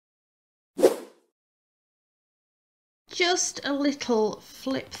just a little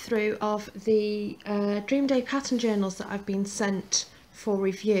flip through of the Dreamday Pattern Journals that I've been sent for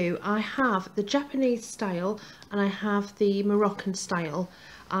review. I have the Japanese style and I have the Moroccan style,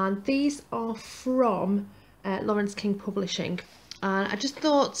 and these are from Laurence King Publishing. I just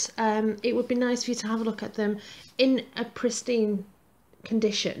thought it would be nice for you to have a look at them in a pristine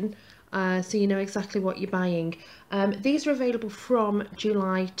condition, so you know exactly what you're buying. These are available from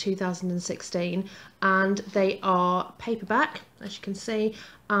July 2016 and they are paperback, as you can see,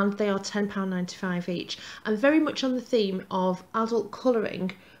 and they are £10.95 each, and very much on the theme of adult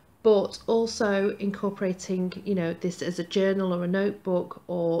colouring, but also incorporating, you know, this as a journal or a notebook,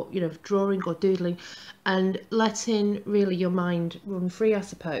 or, you know, drawing or doodling, and letting really your mind run free, I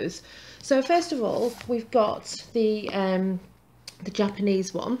suppose. So first of all, we've got the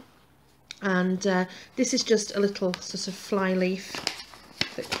Japanese one, and this is just a little sort of fly leaf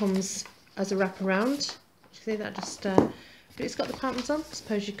that comes as a wraparound. You see that, just but it's got the patterns on. I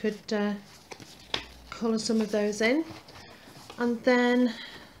suppose you could colour some of those in. And then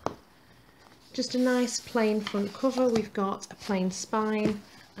just a nice plain front cover. We've got a plain spine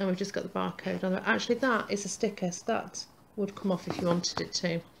and we've just got the barcode on it. Actually, that is a sticker, so that would come off if you wanted it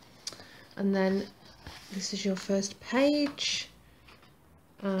to. And then this is your first page,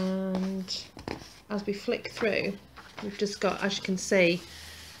 and as we flick through, we've just got, as you can see,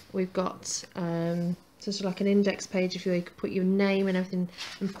 we've got sort of like an index page, if you could put your name and everything,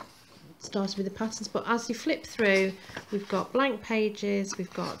 and started with the patterns. But as you flip through, we've got blank pages,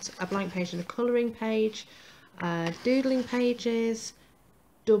 we've got a blank page and a colouring page, doodling pages,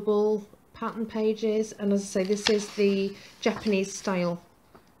 double pattern pages, and as I say, this is the Japanese style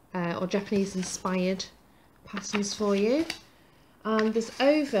or Japanese inspired patterns for you. And there's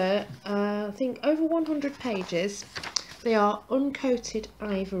over I think over 100 pages. They are uncoated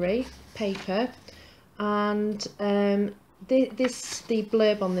ivory paper, and the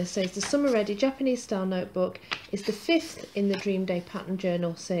blurb on this says the summer ready Japanese style notebook is the 5th in the Dreamday Pattern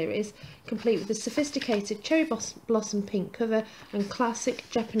Journal series, complete with a sophisticated cherry blossom pink cover and classic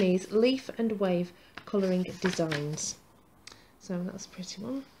Japanese leaf and wave colouring designs. So that's a pretty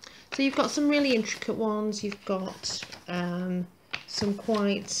one. So you've got some really intricate ones. You've got some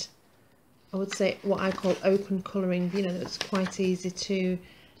quite, I would say, what I call open colouring, you know, that's quite easy to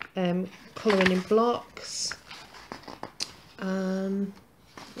colour in blocks.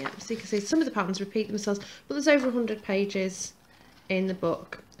 Yeah, so you can see some of the patterns repeat themselves, but there's over 100 pages in the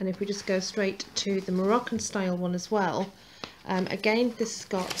book. And if we just go straight to the Moroccan style one as well, again, this has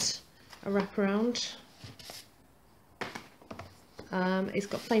got a wraparound. It's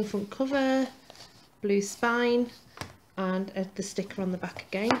got plain front cover, blue spine, and the sticker on the back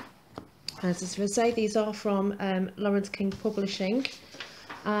again. As I say, these are from Laurence King Publishing,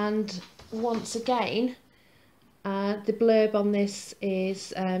 and once again, the blurb on this is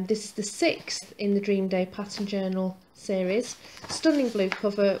the 6th in the Dreamday Pattern Journal series. Stunning blue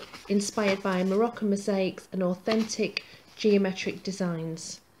cover inspired by Moroccan mosaics and authentic geometric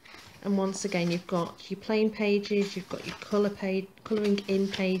designs. And once again, you've got your plain pages, you've got your colouring in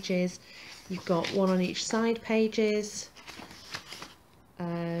pages, you've got one on each side pages,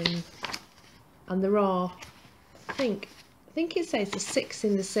 and there are, I think it says the 6th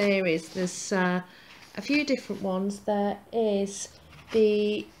in the series. There's a few different ones. There is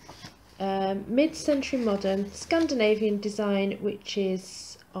the mid-century modern Scandinavian design, which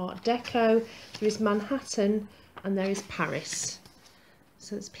is Art Deco. There is Manhattan, and there is Paris.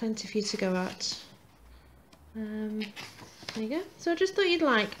 So there's plenty for you to go at. There you go. So I just thought you'd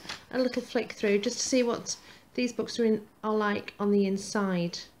like a little flick through just to see what these books are like on the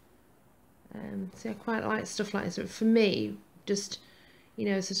inside. See, I quite like stuff like this. For me, just, you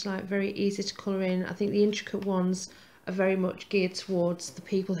know, it's just like very easy to colour in. I think the intricate ones are very much geared towards the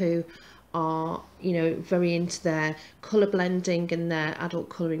people who are, you know, very into their colour blending and their adult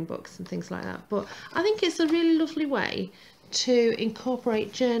colouring books and things like that. But I think it's a really lovely way to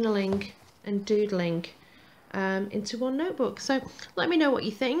incorporate journaling and doodling into one notebook. So let me know what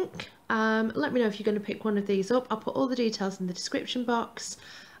you think. Let me know if you're going to pick one of these up. I'll put all the details in the description box,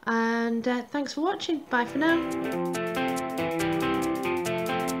 and thanks for watching. Bye for now.